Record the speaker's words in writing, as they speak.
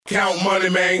Count money,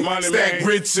 man. Stack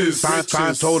riches. Try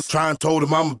and told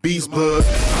him I'm a beast blood.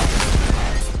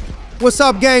 What's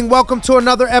up, gang? Welcome to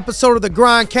another episode of the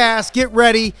GRINDcast. Get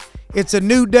ready. It's a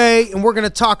new day, and we're going to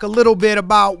talk a little bit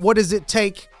about what does it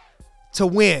take to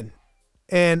win.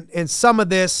 And some of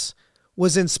this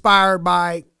was inspired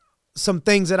by some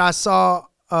things that I saw.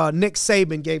 Nick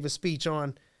Saban gave a speech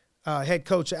on, head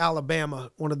coach of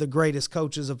Alabama, one of the greatest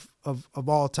coaches of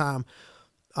all time.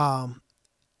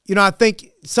 I think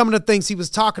some of the things he was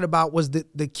talking about was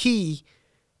that the key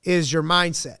is your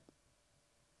mindset.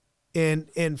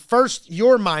 And first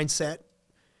your mindset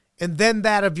and then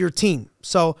that of your team.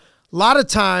 So a lot of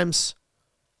times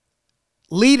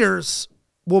leaders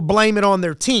will blame it on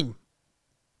their team.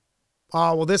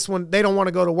 Oh, well, this one, they don't want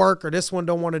to go to work, or this one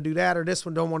don't want to do that, or this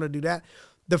one don't want to do that.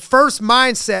 The first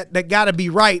mindset that got to be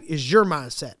right is your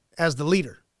mindset as the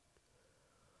leader.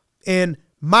 And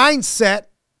mindset,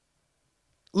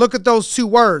 look at those two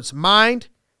words, mind,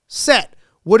 set.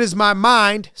 What is my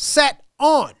mind set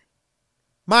on?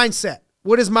 Mindset.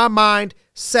 What is my mind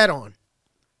set on?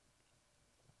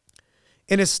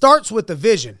 And it starts with the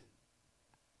vision,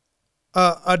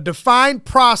 a defined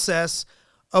process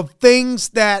of things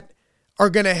that are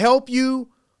going to help you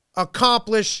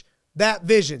accomplish that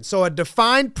vision. So a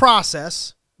defined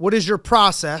process. What is your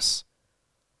process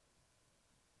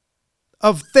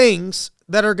of things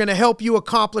that are going to help you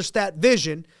accomplish that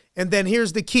vision? And then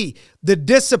here's the key, the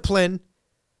discipline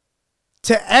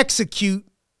to execute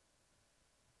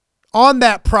on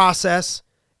that process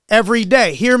every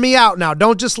day. Hear me out now.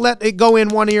 Don't just let it go in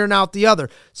one ear and out the other.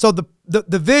 So the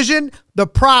vision, the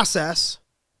process,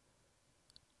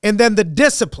 and then the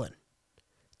discipline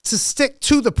to stick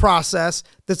to the process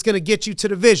that's going to get you to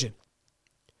the vision.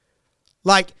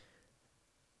 Like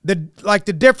the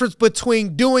difference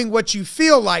between doing what you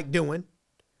feel like doing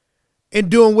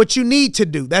and doing what you need to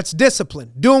do. That's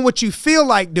discipline. Doing what you feel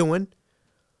like doing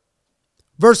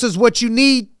versus what you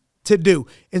need to do.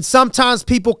 And sometimes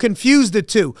people confuse the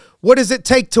two. What does it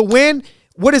take to win?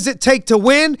 What does it take to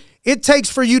win? It takes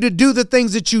for you to do the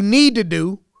things that you need to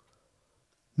do,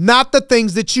 not the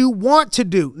things that you want to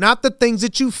do, not the things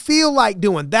that you feel like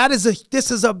doing.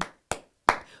 This is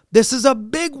a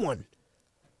big one.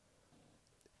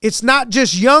 It's not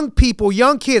just young people,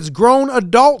 young kids, grown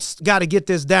adults got to get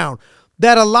this down.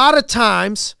 That a lot of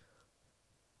times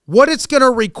what it's going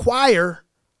to require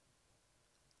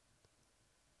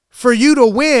for you to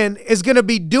win is going to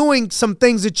be doing some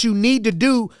things that you need to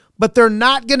do, but they're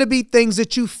not going to be things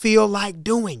that you feel like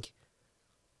doing.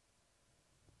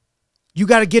 You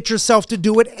got to get yourself to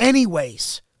do it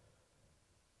anyways.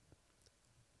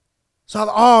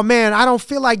 So, oh man, I don't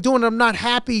feel like doing it. I'm not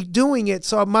happy doing it,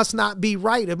 so it must not be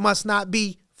right. It must not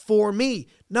be for me.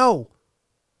 No,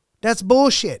 that's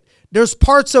bullshit. There's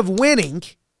parts of winning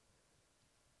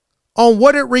on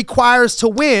what it requires to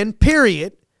win,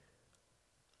 period,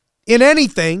 in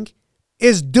anything,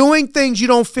 is doing things you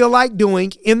don't feel like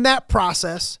doing in that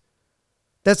process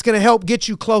that's going to help get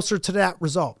you closer to that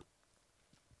result.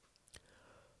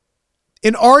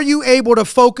 And are you able to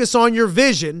focus on your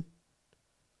vision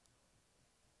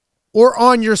or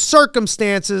on your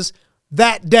circumstances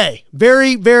that day?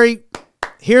 Very, very,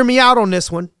 hear me out on this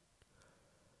one.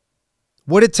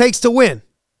 What it takes to win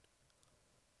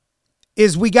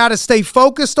is we got to stay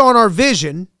focused on our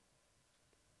vision,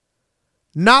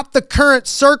 not the current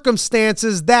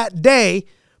circumstances that day,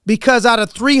 because out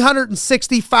of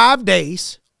 365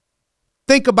 days,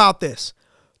 think about this,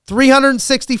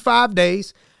 365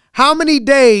 days, how many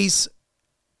days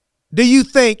do you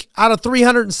think out of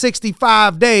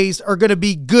 365 days are going to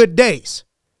be good days?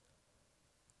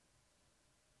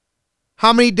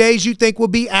 How many days you think will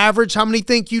be average? How many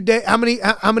days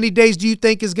do you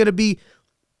think is going to be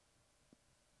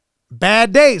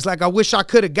bad days? Like, I wish I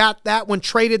could have got that one,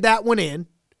 traded that one in.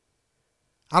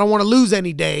 I don't want to lose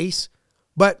any days,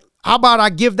 but how about I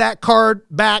give that card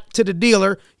back to the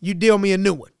dealer? You deal me a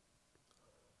new one.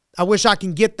 I wish I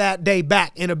can get that day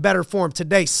back in a better form.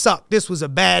 Today sucked. This was a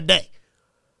bad day.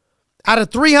 Out of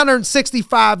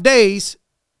 365 days,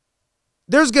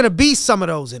 there's going to be some of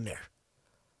those in there.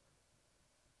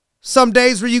 Some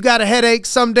days where you got a headache,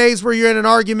 some days where you're in an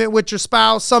argument with your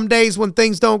spouse, some days when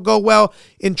things don't go well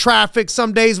in traffic,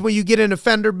 some days when you get in a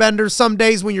fender bender, some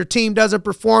days when your team doesn't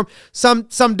perform, some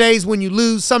days when you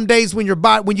lose, some days when you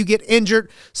get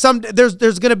injured,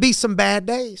 there's going to be some bad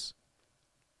days.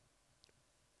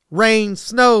 Rain,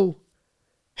 snow,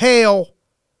 hail,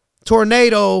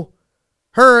 tornado,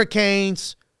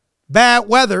 hurricanes, bad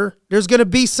weather. There's going to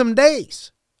be some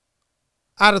days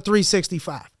out of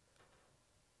 365.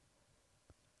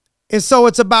 And so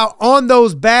it's about on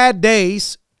those bad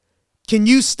days, can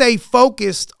you stay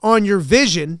focused on your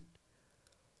vision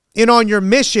and on your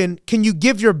mission? Can you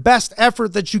give your best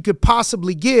effort that you could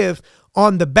possibly give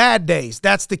on the bad days?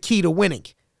 That's the key to winning.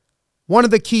 One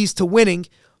of the keys to winning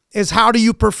is how do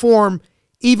you perform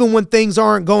even when things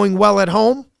aren't going well at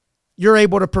home? You're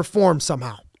able to perform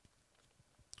somehow.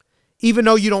 Even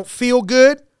though you don't feel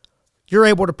good, you're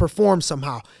able to perform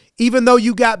somehow. Even though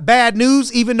you got bad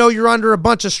news, even though you're under a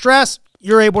bunch of stress,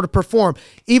 you're able to perform.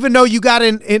 Even though you got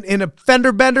in a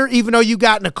fender bender, even though you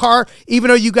got in a car, even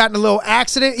though you got in a little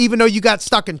accident, even though you got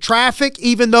stuck in traffic,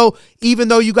 even though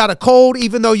you got a cold,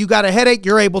 even though you got a headache,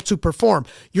 you're able to perform.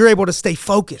 You're able to stay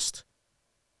focused.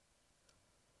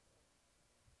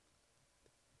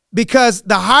 Because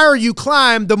the higher you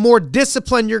climb, the more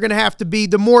disciplined you're going to have to be,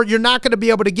 the more you're not going to be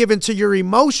able to give into your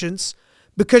emotions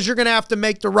because you're going to have to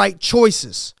make the right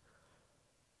choices.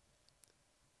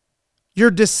 Your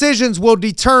decisions will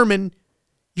determine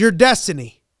your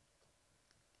destiny.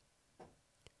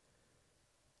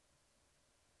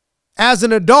 As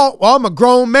an adult, well, I'm a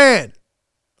grown man.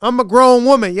 I'm a grown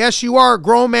woman. Yes, you are a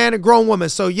grown man and grown woman.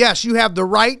 So yes, you have the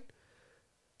right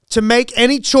to make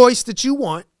any choice that you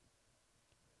want.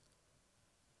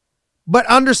 But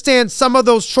understand some of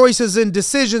those choices and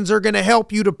decisions are going to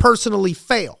help you to personally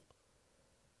fail.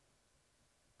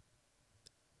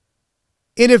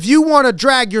 And if you want to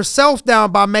drag yourself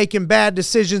down by making bad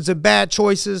decisions and bad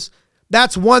choices,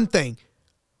 that's one thing.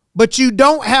 But you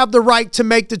don't have the right to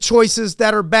make the choices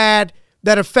that are bad,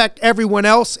 that affect everyone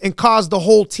else and cause the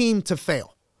whole team to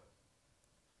fail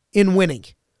in winning.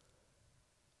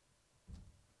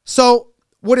 So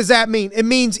what does that mean? It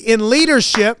means in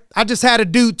leadership, I just had a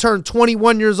dude turn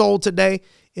 21 years old today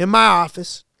in my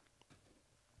office,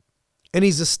 and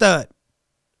he's a stud.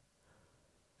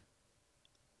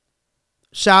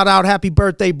 Shout out, happy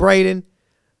birthday, Braden.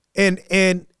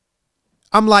 And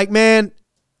I'm like, man,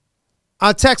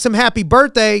 I text him happy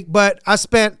birthday, but I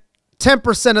spent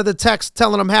 10% of the text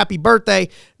telling him happy birthday,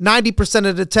 90%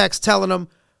 of the text telling him,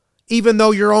 even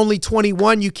though you're only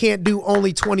 21, you can't do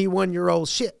only 21-year-old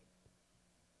shit.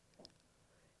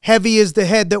 Heavy is the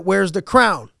head that wears the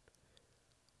crown.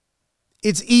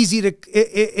 It's easy to,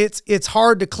 it's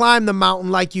hard to climb the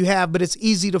mountain like you have, but it's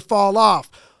easy to fall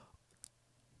off.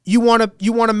 You want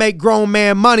to make grown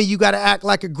man money, you got to act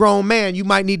like a grown man. You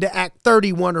might need to act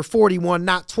 31 or 41,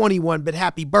 not 21, but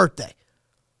happy birthday.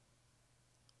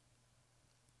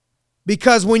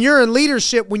 Because when you're in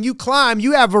leadership, when you climb,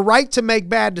 you have a right to make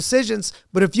bad decisions.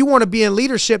 But if you want to be in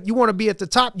leadership, you want to be at the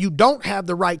top, you don't have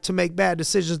the right to make bad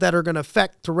decisions that are going to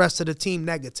affect the rest of the team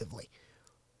negatively.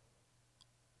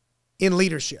 In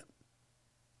leadership,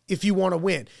 if you want to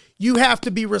win, you have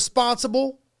to be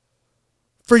responsible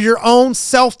for your own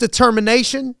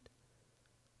self-determination.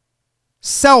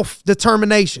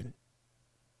 Self-determination.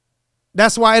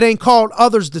 That's why it ain't called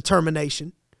others'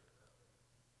 determination.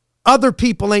 Other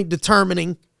people ain't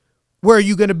determining where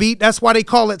you're going to be. That's why they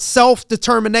call it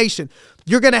self-determination.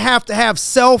 You're going to have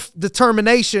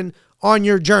self-determination on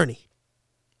your journey.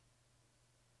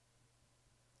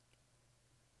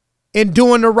 In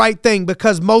doing the right thing,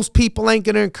 because most people ain't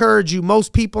going to encourage you.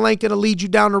 Most people ain't going to lead you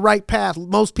down the right path.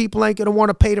 Most people ain't going to want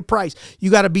to pay the price. You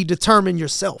got to be determined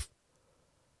yourself.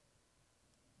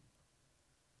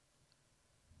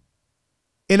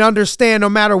 And understand no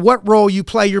matter what role you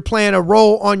play, you're playing a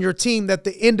role on your team, that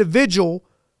the individual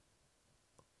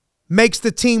makes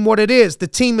the team what it is. The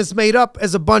team is made up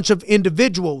as a bunch of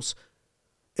individuals.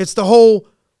 It's the whole,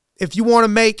 if you want to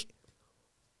make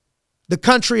the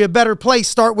country a better place,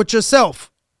 start with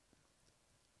yourself.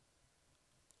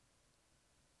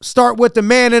 Start with the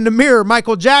man in the mirror,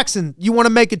 Michael Jackson. You want to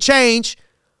make a change,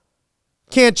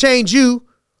 can't change you,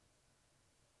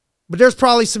 but there's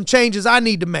probably some changes I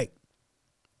need to make.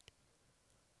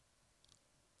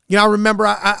 You know, I remember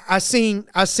I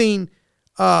seen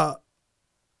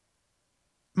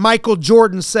Michael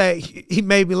Jordan say, he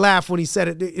made me laugh when he said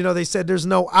it. You know, they said there's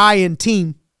no I in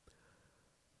team.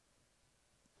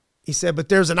 He said, but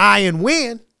there's an I in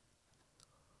win.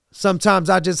 Sometimes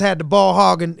I just had the ball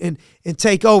hog and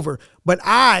take over. But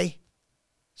I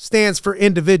stands for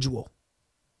individual.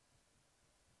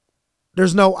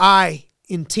 There's no I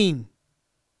in team,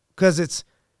 because it's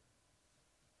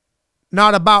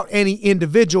not about any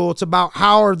individual. It's about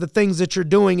how are the things that you're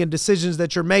doing and decisions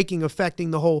that you're making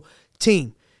affecting the whole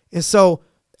team. And so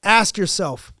ask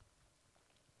yourself,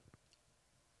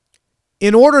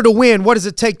 in order to win, what does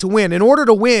it take to win? In order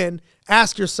to win,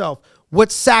 ask yourself,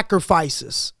 what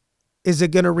sacrifices is it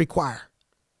going to require?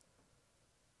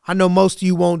 I know most of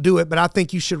you won't do it, but I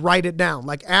think you should write it down.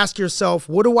 Like, ask yourself,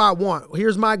 what do I want?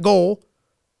 Here's my goal.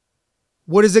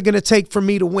 What is it going to take for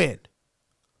me to win?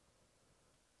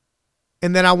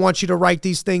 And then I want you to write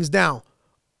these things down.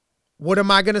 What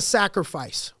am I going to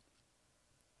sacrifice?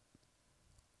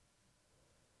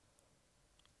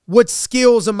 What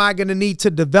skills am I going to need to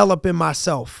develop in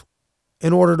myself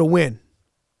in order to win?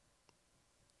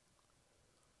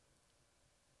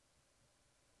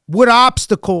 What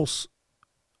obstacles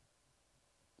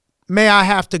may I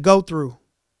have to go through?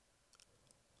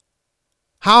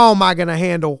 How am I going to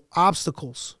handle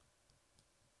obstacles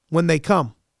when they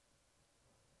come?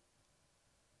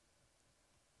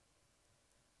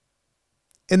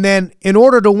 And then in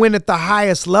order to win at the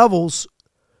highest levels,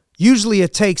 usually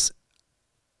it takes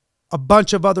a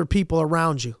bunch of other people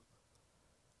around you.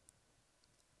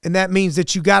 And that means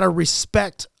that you got to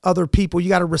respect other people. You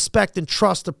got to respect and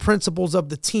trust the principles of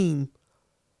the team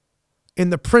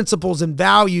and the principles and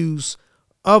values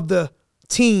of the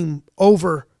team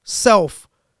over self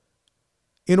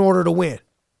in order to win.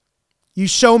 You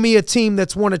show me a team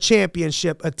that's won a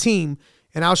championship, a team,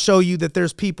 and I'll show you that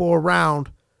there's people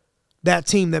around that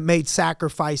team that made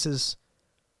sacrifices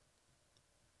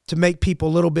to make people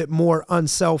a little bit more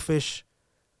unselfish.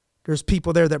 There's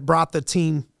people there that brought the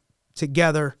team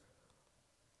together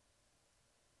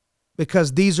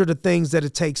because these are the things that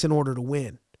it takes in order to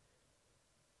win.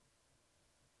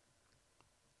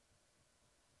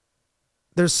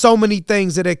 There's so many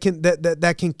things that it can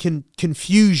that can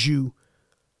confuse you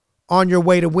on your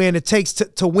way to win. It takes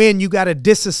to win, you got to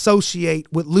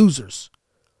disassociate with losers.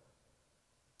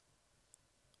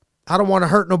 I don't want to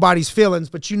hurt nobody's feelings,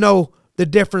 but you know the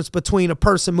difference between a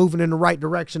person moving in the right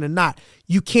direction and not.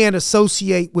 You can't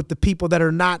associate with the people that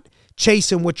are not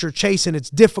chasing what you're chasing. It's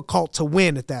difficult to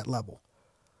win at that level.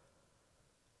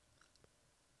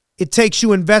 It takes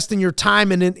you investing your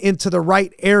time into the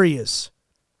right areas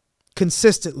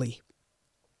consistently.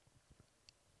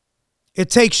 It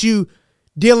takes you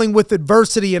dealing with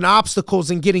adversity and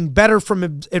obstacles and getting better from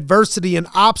adversity and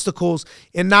obstacles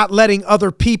and not letting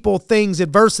other people, things,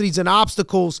 adversities, and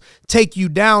obstacles take you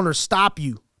down or stop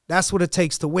you. That's what it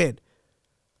takes to win.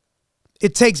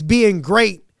 It takes being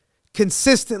great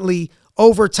consistently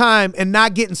over time and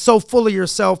not getting so full of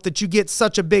yourself that you get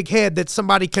such a big head that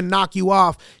somebody can knock you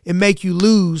off and make you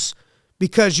lose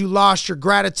because you lost your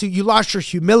gratitude, you lost your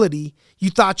humility, you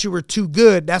thought you were too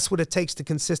good. That's what it takes to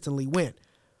consistently win.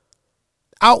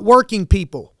 Outworking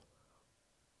people.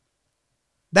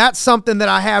 That's something that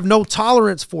I have no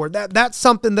tolerance for. That's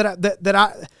something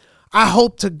that I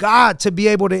hope to God to be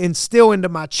able to instill into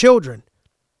my children.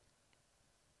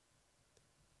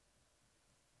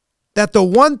 That the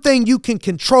one thing you can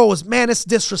control is, man, it's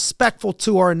disrespectful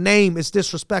to our name. It's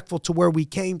disrespectful to where we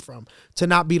came from to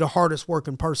not be the hardest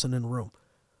working person in the room.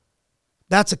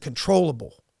 That's a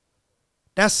controllable.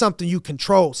 That's something you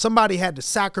control. Somebody had to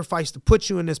sacrifice to put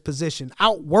you in this position.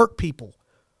 Outwork people.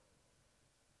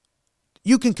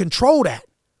 You can control that.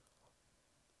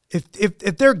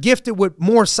 If they're gifted with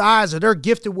more size, or they're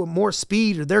gifted with more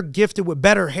speed, or they're gifted with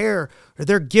better hair, or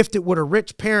they're gifted with a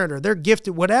rich parent, or they're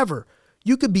gifted whatever,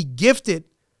 you could be gifted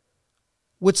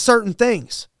with certain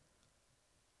things.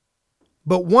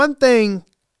 But one thing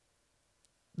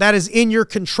that is in your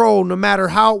control, no matter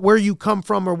where you come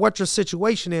from or what your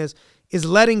situation is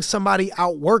letting somebody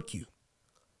outwork you.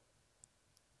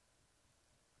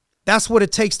 That's what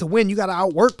it takes to win. You got to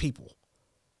outwork people.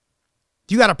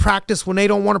 You got to practice when they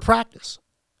don't want to practice.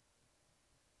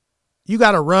 You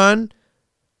got to run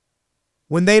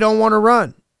when they don't want to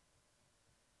run.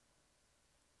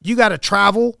 You got to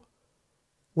travel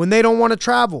when they don't want to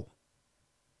travel.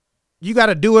 You got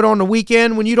to do it on the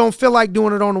weekend when you don't feel like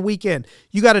doing it on the weekend.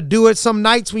 You got to do it some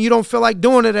nights when you don't feel like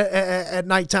doing it at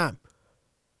nighttime.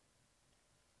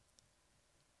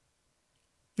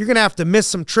 You're going to have to miss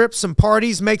some trips, some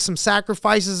parties, make some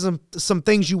sacrifices, and some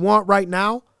things you want right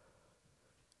now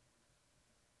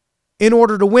in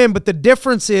order to win. But the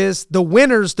difference is the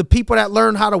winners, the people that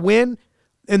learn how to win,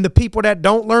 and the people that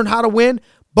don't learn how to win,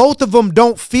 both of them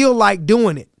don't feel like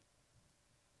doing it.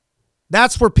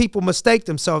 That's where people mistake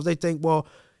themselves. They think, well,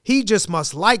 he just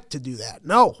must like to do that.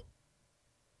 No.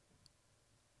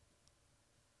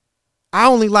 I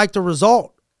only like the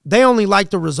result. They only like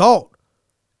the result.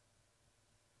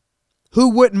 Who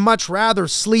wouldn't much rather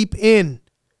sleep in,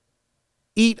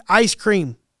 eat ice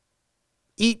cream,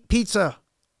 eat pizza,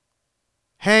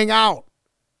 hang out,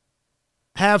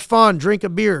 have fun, drink a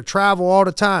beer, travel all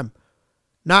the time,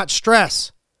 not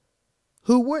stress?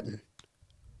 Who wouldn't?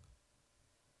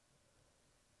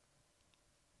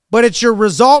 But it's your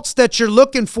results that you're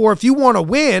looking for. If you want to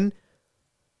win,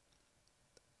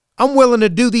 I'm willing to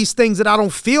do these things that I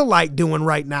don't feel like doing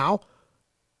right now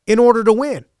in order to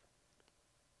win.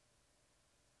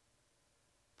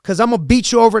 Because I'm going to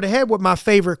beat you over the head with my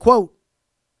favorite quote.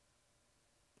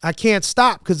 I can't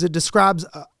stop because it describes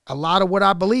a lot of what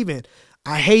I believe in.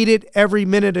 I hated every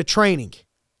minute of training.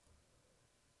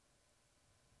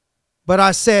 But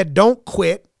I said, don't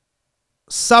quit,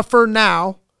 suffer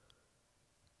now,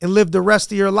 and live the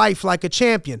rest of your life like a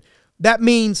champion. That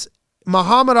means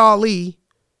Muhammad Ali,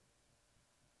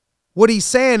 what he's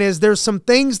saying is there's some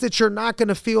things that you're not going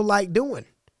to feel like doing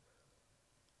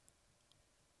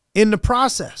in the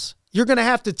process. You're going to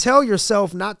have to tell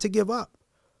yourself not to give up.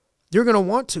 You're going to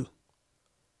want to.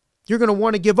 You're going to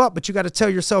want to give up, but you got to tell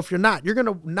yourself you're not. You're going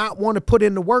to not want to put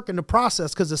in the work in the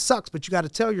process because it sucks, but you got to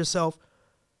tell yourself,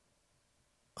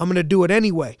 I'm going to do it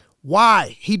anyway.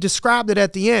 Why? He described it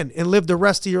at the end, and live the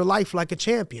rest of your life like a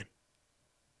champion.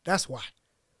 That's why.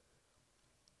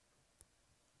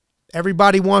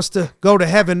 Everybody wants to go to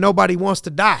heaven. Nobody wants to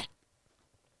die.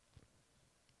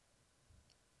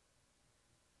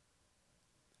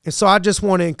 And so I just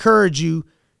want to encourage you,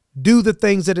 do the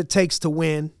things that it takes to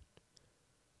win.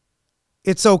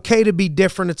 It's okay to be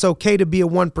different. It's okay to be a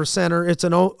 1%er. It's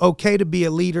okay to be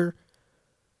a leader,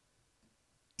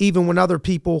 even when other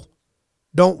people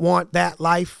don't want that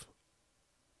life.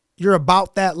 You're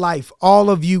about that life. All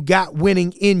of you got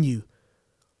winning in you.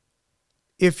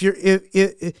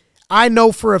 I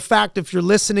know for a fact if you're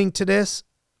listening to this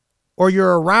or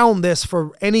you're around this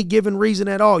for any given reason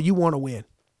at all, you want to win.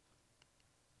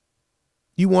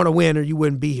 You want to win or you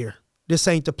wouldn't be here. This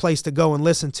ain't the place to go and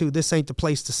listen to. This ain't the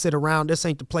place to sit around. This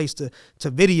ain't the place to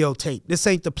videotape. This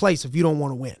ain't the place if you don't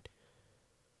want to win.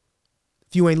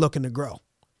 If you ain't looking to grow.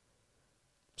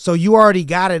 So you already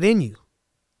got it in you.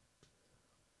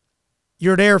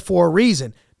 You're there for a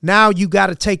reason. Now you got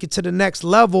to take it to the next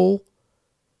level,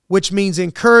 which means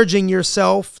encouraging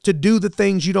yourself to do the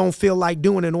things you don't feel like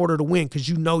doing in order to win because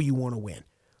you know you want to win.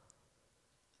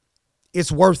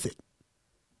 It's worth it.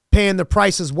 Paying the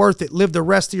price is worth it. Live the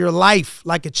rest of your life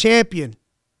like a champion.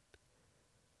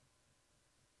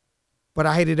 But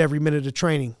I hated every minute of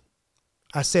training.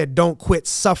 I said, don't quit,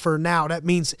 suffer now. That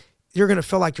means you're going to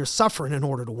feel like you're suffering in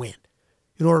order to win,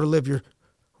 in order to live your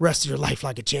rest of your life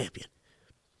like a champion.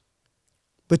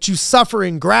 But you suffer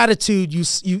in gratitude. You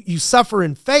suffer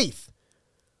in faith,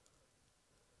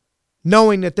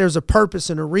 knowing that there's a purpose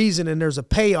and a reason and there's a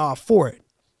payoff for it.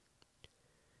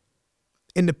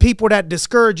 And the people that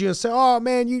discourage you and say, oh,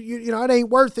 man, you know, it ain't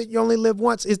worth it. You only live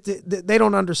once. They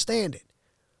don't understand it.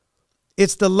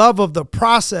 It's the love of the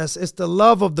process. It's the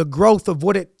love of the growth of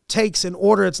what it takes in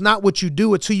order. It's not what you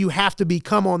do. It's who you have to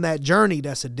become on that journey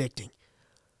that's addicting.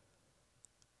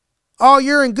 Oh,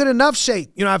 you're in good enough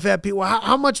shape. You know, I've had people,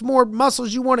 how much more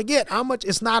muscles you want to get? How much?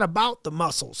 It's not about the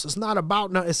muscles.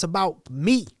 It's about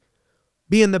me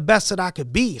being the best that I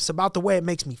could be. It's about the way it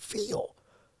makes me feel.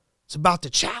 It's about the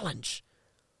challenge.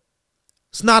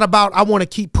 It's not about I want to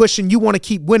keep pushing, you want to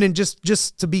keep winning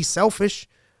just to be selfish.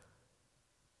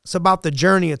 It's about the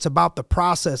journey. It's about the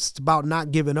process. It's about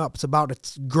not giving up. It's about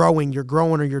it's growing. You're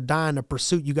growing or you're dying. A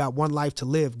pursuit. You got one life to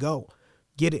live. Go.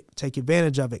 Get it. Take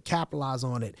advantage of it. Capitalize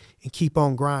on it. And keep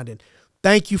on grinding.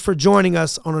 Thank you for joining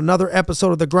us on another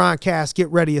episode of the GRINDcast. Get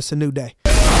ready. It's a new day.